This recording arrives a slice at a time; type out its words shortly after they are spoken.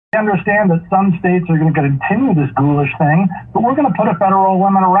I understand that some states are going to continue this ghoulish thing, but we're going to put a federal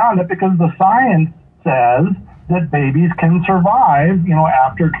limit around it because the science says that babies can survive,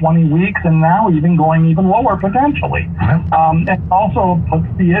 after 20 weeks and now even going even lower potentially. It also puts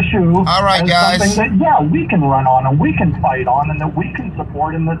the issue all right, as guys. something that, we can run on and we can fight on and that we can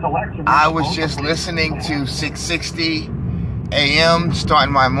support in this election. I was just listening to 660 a.m.,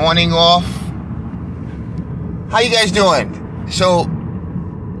 starting my morning off. How you guys doing? So,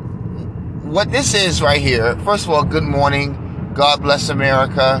 what this is right here, first of all, good morning. God bless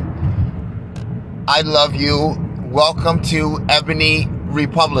America. I love you. Welcome to Ebony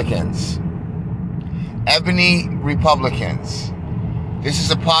Republicans. Ebony Republicans. This is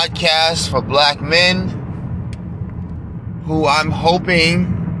a podcast for black men who I'm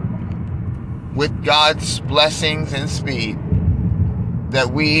hoping, with God's blessings and speed,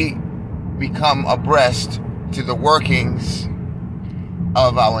 that we become abreast to the workings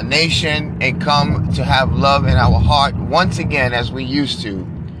of our nation and come to have love in our heart once again, as we used to,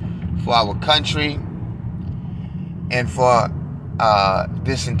 for our country and for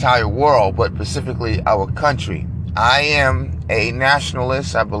this entire world, but specifically our country. I am a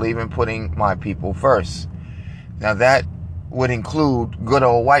nationalist. I believe in putting my people first. Now that would include good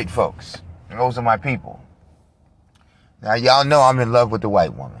old white folks. Those are my people. Now y'all know I'm in love with the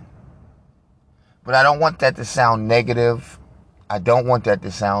white woman. But I don't want that to sound negative. I don't want that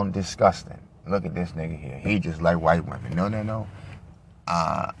to sound disgusting. Look at this nigga here. He just like white women. No.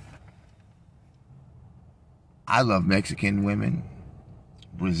 I love Mexican women,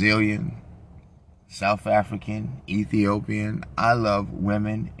 Brazilian, South African, Ethiopian. I love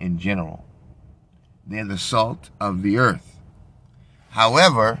women in general. They're the salt of the earth.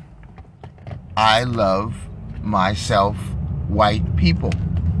 However, I love myself white people.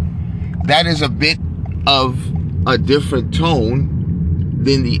 That is a bit of a different tone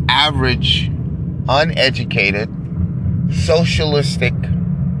than the average uneducated,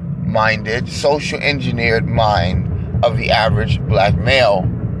 socialistic-minded, social-engineered mind of the average black male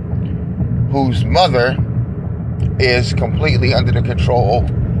whose mother is completely under the control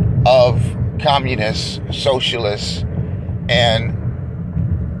of communists, socialists, and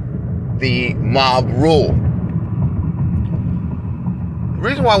the mob rule. The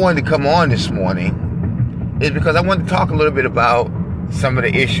reason why I wanted to come on this morning is because I wanted to talk a little bit about some of the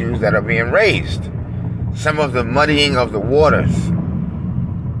issues that are being raised, some of the muddying of the waters.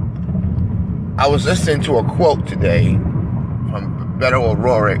 I was listening to a quote today from Beto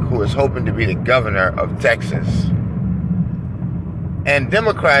O'Rourke, who is hoping to be the governor of Texas. And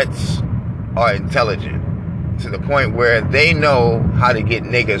Democrats are intelligent to the point where they know how to get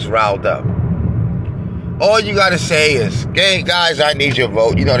niggas riled up. All you gotta say is, hey guys, I need your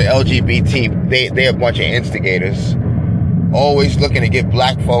vote. The LGBT, they're a bunch of instigators, always looking to get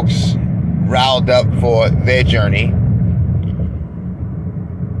black folks riled up for their journey.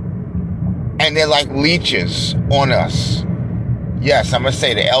 And they're like leeches on us. Yes, I'm gonna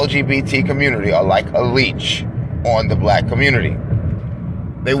say the LGBT community are like a leech on the black community.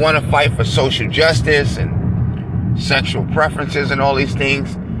 They want to fight for social justice and sexual preferences and all these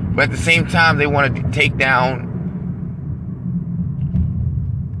things, but at the same time they want to take down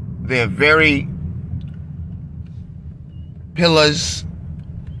their very pillars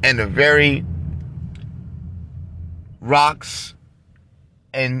and the very rocks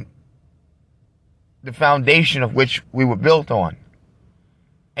and the foundation of which we were built on,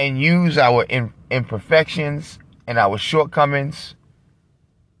 and use our imperfections and our shortcomings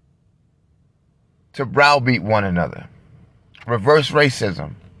to browbeat one another. Reverse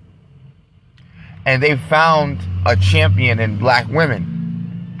racism. And they found a champion in black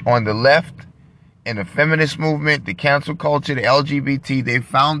women. On the left, in the feminist movement, the cancel culture, the LGBT, they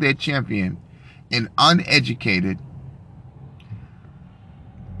found their champion in uneducated,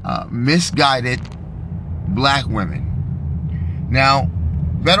 misguided black women. Now,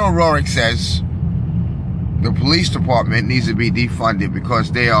 Beto O'Rourke says the police department needs to be defunded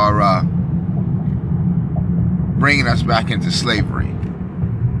because they are bringing us back into slavery.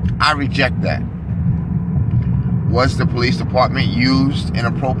 I reject that. Was the police department used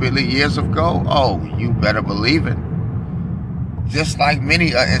inappropriately years ago? Oh, you better believe it. Just like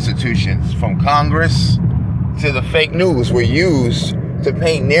many institutions, from Congress to the fake news, were used to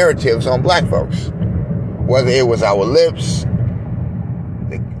paint narratives on black folks. Whether it was our lips,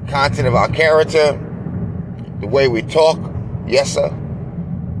 the content of our character, the way we talk, yes sir,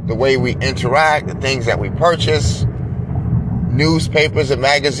 the way we interact, the things that we purchase. Newspapers and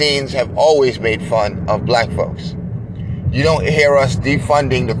magazines have always made fun of black folks. You don't hear us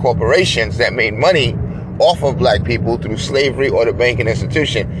defunding the corporations that made money off of black people through slavery or the banking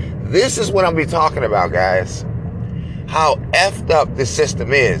institution. This is what I'm be talking about, guys. How effed up this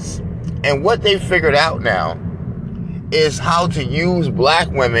system is. And what they figured out now is how to use black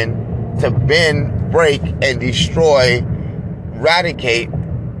women to bend, break, and destroy, eradicate,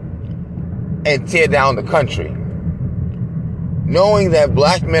 and tear down the country. Knowing that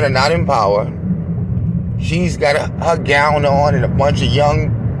black men are not in power, she's got her gown on and a bunch of young,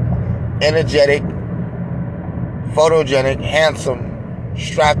 energetic, photogenic, handsome,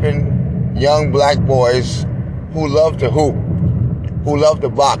 strapping young black boys who love to hoop, who love to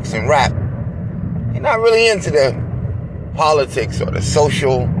box and rap. They're not really into the politics or the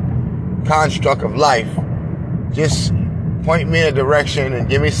social construct of life. Just point me in a direction and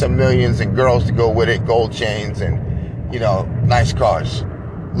give me some millions and girls to go with it, gold chains and, nice cars.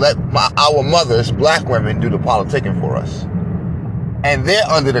 Let our mothers, black women, do the politicking for us. And they're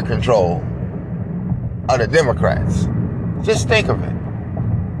under the control of the Democrats. Just think of it.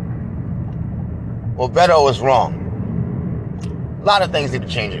 Well, Beto is wrong. A lot of things need to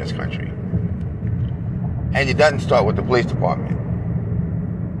change in this country. And it doesn't start with the police department.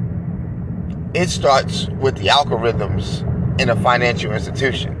 It starts with the algorithms in the financial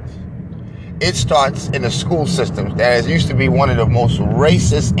institutions. It starts in the school systems that has used to be one of the most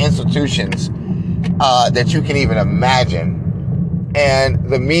racist institutions that you can even imagine. And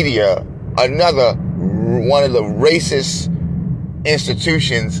the media, another one of the racist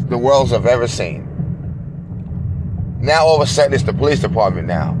institutions the world have ever seen. Now all of a sudden it's the police department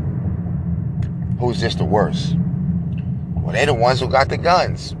now. Who's just the worst? Well, they're the ones who got the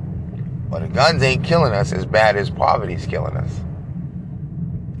guns. Well, the guns ain't killing us as bad as poverty's killing us.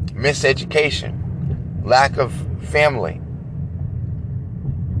 Miseducation, lack of family.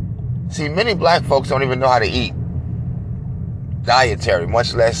 See, many black folks don't even know how to eat dietary,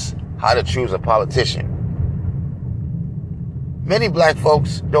 much less how to choose a politician. Many black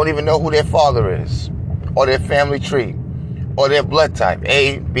folks don't even know who their father is, or their family tree, or their blood type,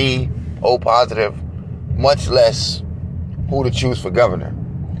 A, B, O positive, much less who to choose for governor.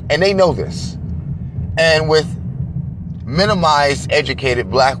 And they know this. And with minimized educated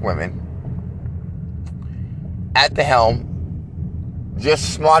black women at the helm,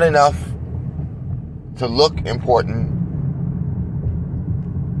 just smart enough to look important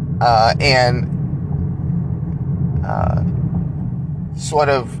and sort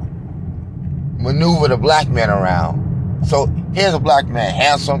of maneuver the black men around. So here's a black man,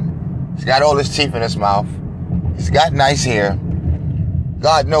 handsome. He's got all his teeth in his mouth. He's got nice hair.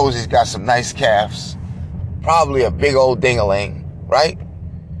 God knows he's got some nice calves. Probably a big old ding-a-ling, right?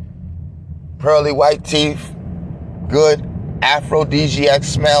 Pearly white teeth. Good aphrodisiac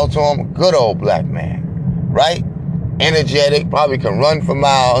smell to him. Good old black man, right? Energetic, probably can run for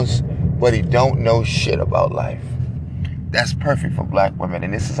miles, but he don't know shit about life. That's perfect for black women,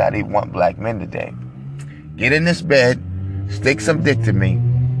 and this is how they want black men today. Get in this bed, stick some dick to me,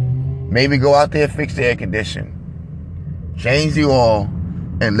 maybe go out there, fix the air condition, change the oil,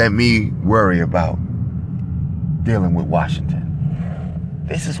 and let me worry about dealing with Washington.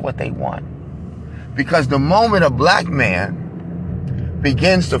 This is what they want. Because the moment a black man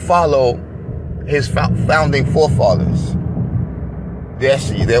begins to follow his founding forefathers,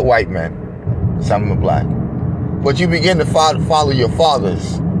 they're white men, some of them are black, but you begin to follow your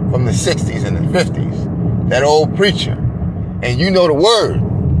fathers from the 60s and the 50s, that old preacher, and you know the word,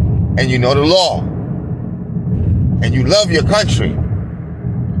 and you know the law, and you love your country,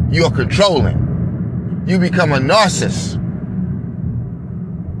 you are controlling. You become a narcissist.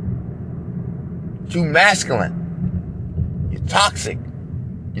 Too masculine. You're toxic.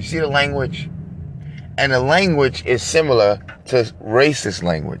 You see the language? And the language is similar to racist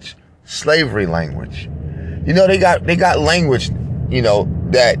language, slavery language. They got language,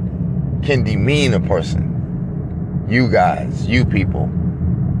 that can demean a person. You guys, you people.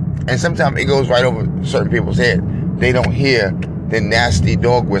 And sometimes it goes right over certain people's head. They don't hear the nasty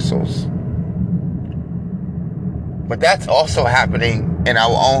dog whistles. But that's also happening in our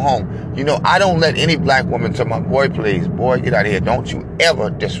own home. I don't let any black woman tell my boy, please, boy, get out of here. Don't you ever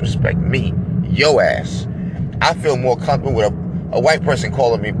disrespect me, your ass. I feel more comfortable with a white person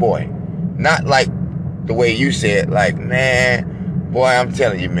calling me boy. Not like the way you said, like, man, boy, I'm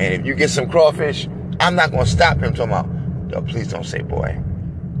telling you, man, if you get some crawfish, I'm not going to stop him talking about, oh, please don't say boy.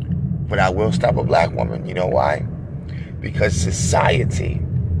 But I will stop a black woman. You know why? Because society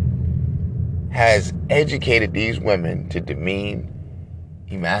has educated these women to demean,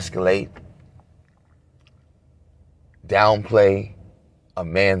 emasculate, downplay a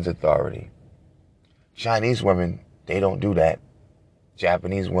man's authority. Chinese women, they don't do that.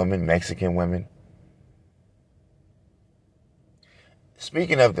 Japanese women, Mexican women,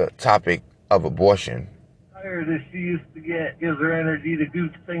 Speaking of the topic of abortion, That she used to gives her energy to do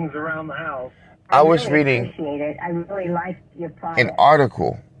things around the house. I was reading appreciate it. I really liked your product. an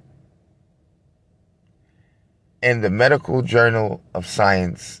article in the Medical Journal of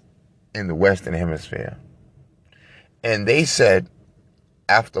Science in the Western Hemisphere. And they said,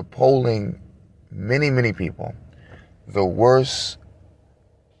 after polling many, many people, the worst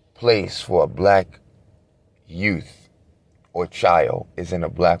place for a black youth or child is in a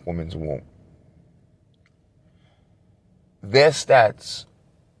black woman's womb. Their stats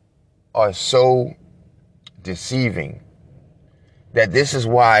are so deceiving that this is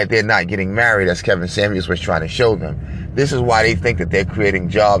why they're not getting married, as Kevin Samuels was trying to show them. This is why they think that they're creating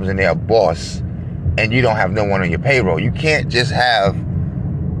jobs and they're a boss, and you don't have no one on your payroll. You can't just have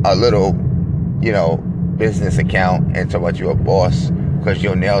a little, business account and talk about you're a boss because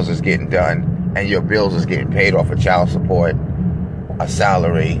your nails is getting done and your bills is getting paid off of child support, a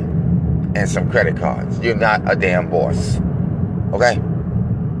salary, and some credit cards. You're not a damn boss. Okay?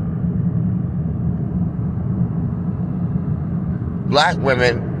 Black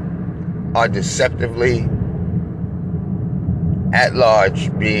women are deceptively at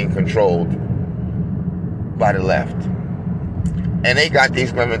large being controlled by the left. And they got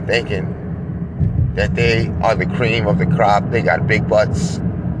these women thinking that they are the cream of the crop. They got big butts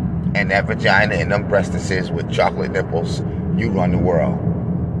and that vagina and them breastises with chocolate nipples. You run the world.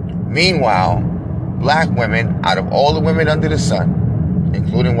 Meanwhile, black women, out of all the women under the sun,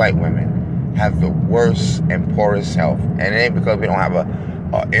 including white women, have the worst and poorest health. And it ain't because we don't have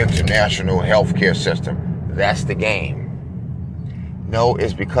an international healthcare system. That's the game. No,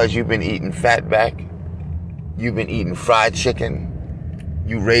 it's because you've been eating fatback. You've been eating fried chicken.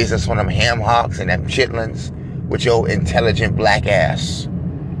 You raised us on them ham hocks and them chitlins with your intelligent black ass.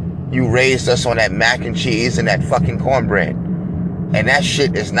 You raised us on that mac and cheese and that fucking cornbread. And that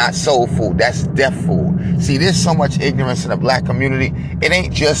shit is not soul food. That's deaf food. See, there's so much ignorance in the black community. It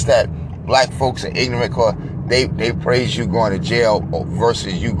ain't just that black folks are ignorant because they praise you going to jail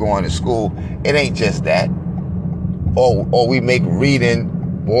versus you going to school. It ain't just that. Or we make reading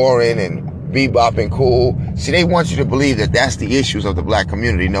boring and bebopping cool. See, they want you to believe that that's the issues of the black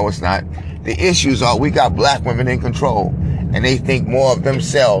community. No, it's not. The issues are we got black women in control, and they think more of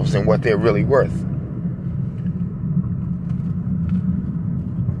themselves than what they're really worth.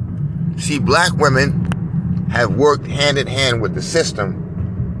 See, black women have worked hand in hand with the system,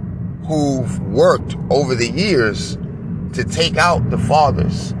 who've worked over the years to take out the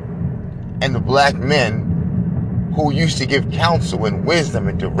fathers and the black men who used to give counsel and wisdom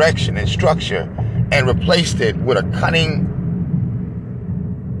and direction and structure, and replaced it with a cunning,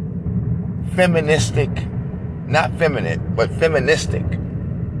 feministic, not feminine, but feministic,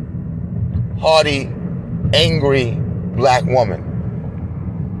 haughty, angry black woman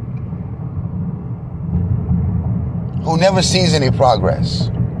who never sees any progress.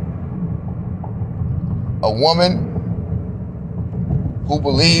 A woman who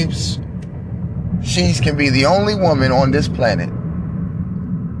believes she can be the only woman on this planet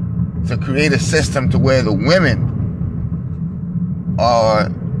to create a system to where the women are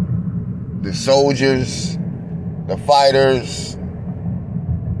the soldiers, the fighters,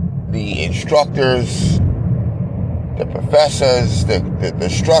 the instructors, the professors, the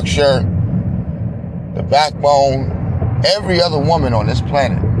structure, the backbone. Every other woman on this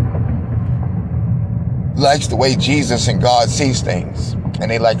planet likes the way Jesus and God sees things,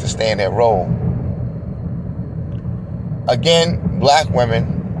 and they like to stay in their role. Again, black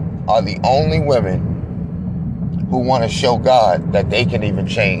women are the only women who want to show God that they can even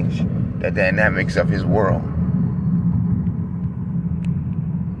change the dynamics of his world.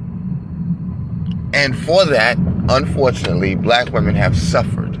 And for that, unfortunately, black women have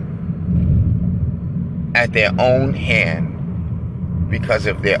suffered at their own hand because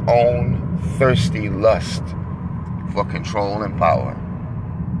of their own thirsty lust for control and power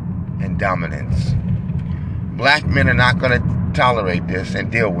and dominance. Black men are not going to tolerate this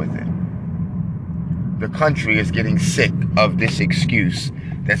and deal with it. The country is getting sick of this excuse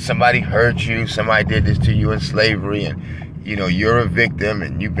that somebody hurt you, somebody did this to you in slavery, and you're a victim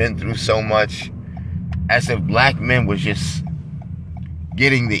and you've been through so much, as if black men was just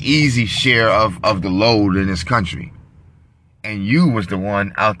getting the easy share of the load in this country, and you was the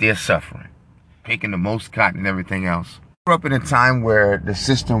one out there suffering, picking the most cotton and everything else. I grew up in a time where the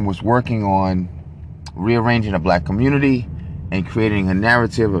system was working on rearranging the black community and creating a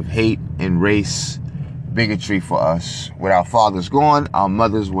narrative of hate and race bigotry for us. With our fathers gone, our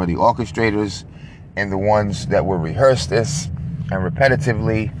mothers were the orchestrators and the ones that would rehearse this and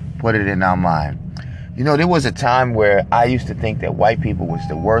repetitively put it in our mind. You know, there was a time where I used to think that white people was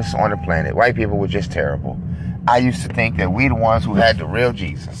the worst on the planet. White people were just terrible. I used to think that we the ones who had the real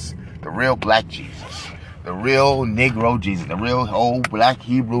Jesus, the real black Jesus, the real Negro Jesus, the real old black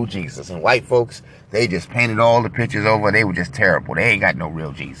Hebrew Jesus. And white folks, they just painted all the pictures over. They were just terrible. They ain't got no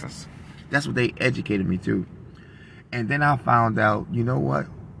real Jesus. That's what they educated me to. And then I found out, you know what?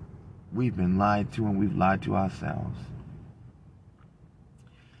 We've been lied to, and we've lied to ourselves.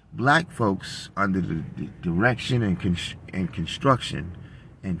 Black folks, under the direction and construction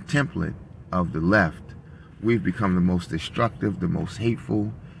and template of the left, we've become the most destructive, the most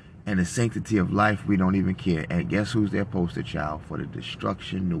hateful, and the sanctity of life, we don't even care. And guess who's their poster child for the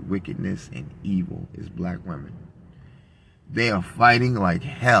destruction, the wickedness, and evil is black women. They are fighting like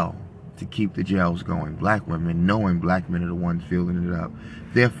hell to keep the jails going. Black women, knowing black men are the ones filling it up.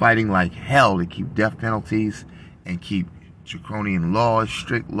 They're fighting like hell to keep death penalties and keep draconian laws,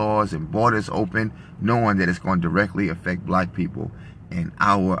 strict laws, and borders open, knowing that it's going to directly affect black people and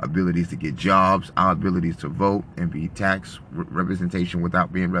our abilities to get jobs, our abilities to vote and be tax representation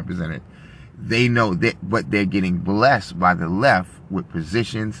without being represented. They know that, but they're getting blessed by the left with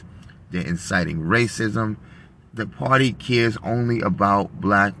positions. They're inciting racism. The party cares only about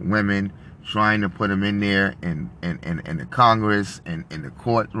black women, trying to put them in there in the Congress and in the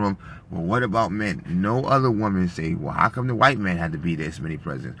courtroom. Well, what about men? No other women say, well, how come the white man had to be this many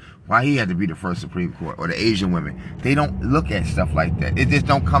presidents? Why he had to be the first Supreme Court? Or the Asian women? They don't look at stuff like that. It just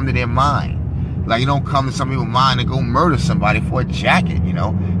don't come to their mind. Like, it don't come to some people's mind to go murder somebody for a jacket, you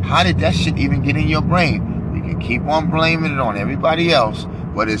know? How did that shit even get in your brain? We can keep on blaming it on everybody else,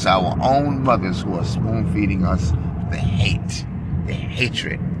 but it's our own mothers who are spoon-feeding us the hate, the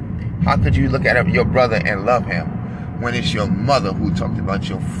hatred. How could you look at your brother and love him when it's your mother who talked about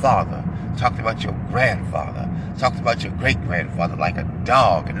your father, talked about your grandfather, talked about your great-grandfather like a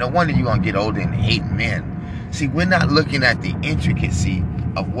dog? And no wonder you're going to get older and hate men. See, we're not looking at the intricacy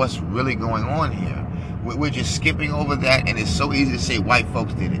of what's really going on here. We're just skipping over that, and it's so easy to say white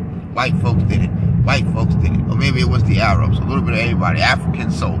folks did it, white folks did it, white folks did it. Or maybe it was the Arabs, a little bit of everybody,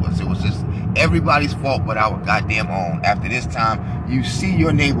 African soldiers. It was just everybody's fault but our goddamn own. After this time, you see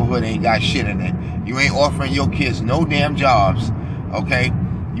your neighborhood ain't got shit in it. You ain't offering your kids no damn jobs, okay?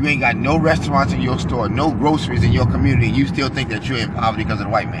 You ain't got no restaurants in your store, no groceries in your community, and you still think that you're in poverty because of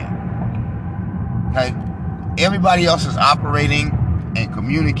the white man, okay? Everybody else is operating and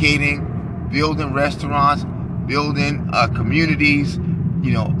communicating, building restaurants, building communities,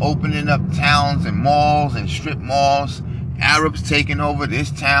 you know, opening up towns and malls and strip malls. Arabs taking over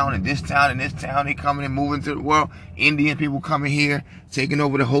this town and this town and this town. They coming and moving to the world. Indian people coming here, taking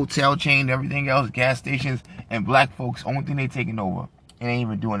over the hotel chain, everything else, gas stations. And black folks, only thing they taking over, and ain't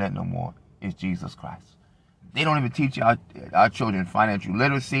even doing that no more, is Jesus Christ. They don't even teach our children financial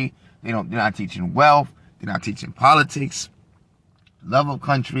literacy. They're not teaching wealth. They're not teaching politics, love of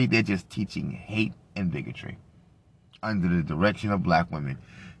country. They're just teaching hate and bigotry under the direction of black women.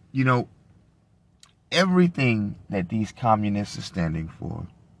 You know, everything that these communists are standing for,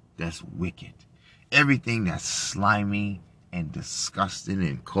 that's wicked. Everything that's slimy and disgusting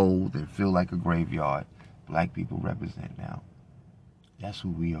and cold and feel like a graveyard, black people represent now. That's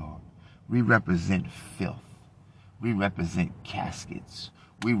who we are. We represent filth. We represent caskets.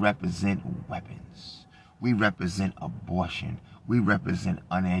 We represent weapons. We represent abortion. We represent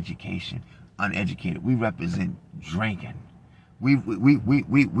uneducated. We represent drinking. We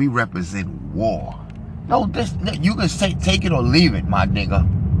represent war. No, this, you can say, take it or leave it, my nigga.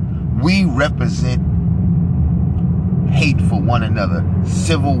 We represent hate for one another,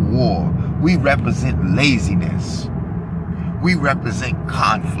 civil war. We represent laziness. We represent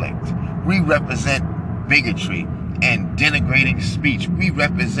conflict. We represent bigotry and denigrating speech. We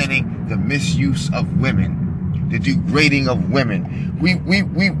representing the misuse of women, the degrading of women.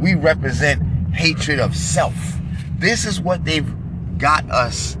 We represent hatred of self. This is what they've got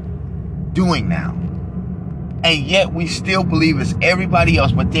us doing now. And yet we still believe it's everybody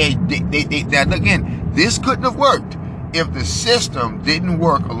else. But they again, this couldn't have worked if the system didn't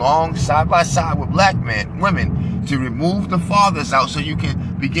work along side by side with black men, women, to remove the fathers out so you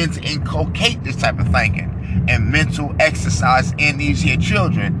can begin to inculcate this type of thinking and mental exercise in these here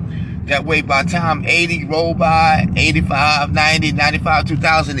children. That way, by the time 80 roll by, 85, 90, 95,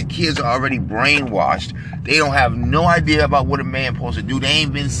 2000, the kids are already brainwashed. They don't have no idea about what a man supposed to do. They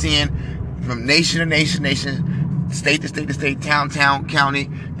ain't been seeing from nation to nation, state to state to state, town, county.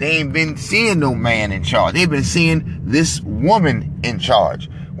 They ain't been seeing no man in charge. They've been seeing this woman in charge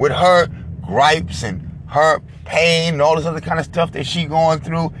with her gripes and her pain and all this other kind of stuff that she going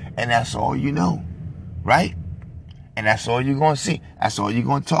through, and that's all you know, right? And that's all you're going to see. That's all you're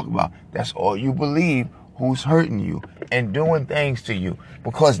going to talk about. That's all you believe, who's hurting you and doing things to you.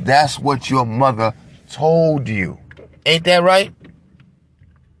 Because that's what your mother told you. Ain't that right?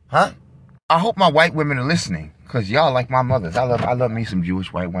 Huh? I hope my white women are listening. Because y'all like my mothers. I love me some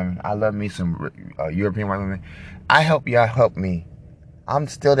Jewish white women. I love me some European white women. I hope y'all help me. I'm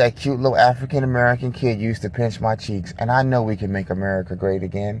still that cute little African-American kid used to pinch my cheeks. And I know we can make America great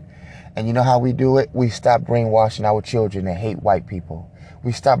again. And you know how we do it? We stop brainwashing our children to hate white people.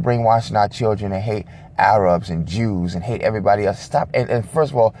 We stop brainwashing our children to hate Arabs and Jews and hate everybody else. Stop. And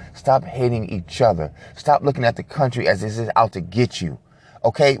first of all, stop hating each other. Stop looking at the country as this is out to get you.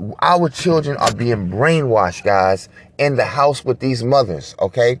 Okay, our children are being brainwashed, guys, in the house with these mothers,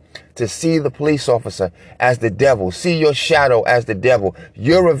 okay, to see the police officer as the devil, see your shadow as the devil.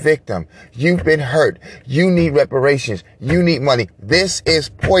 You're a victim. You've been hurt. You need reparations. You need money. This is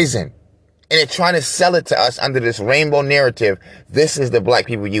poison. And they're trying to sell it to us under this rainbow narrative. This is the black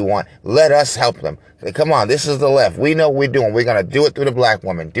people you want. Let us help them. Come on, this is the left. We know what we're doing. We're going to do it through the black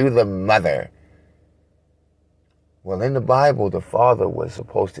woman. Do the mother. Well, in the Bible, the father was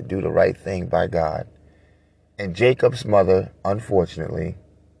supposed to do the right thing by God. And Jacob's mother, unfortunately,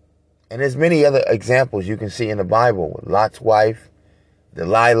 and there's many other examples you can see in the Bible with Lot's wife,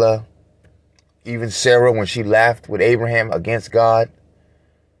 Delilah, even Sarah when she laughed with Abraham against God.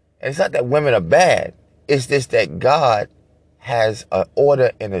 And it's not that women are bad. It's just that God has an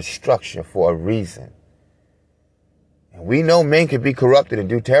order and a structure for a reason. And we know men can be corrupted and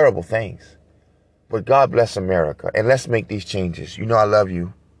do terrible things. But God bless America. And let's make these changes. You know I love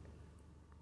you.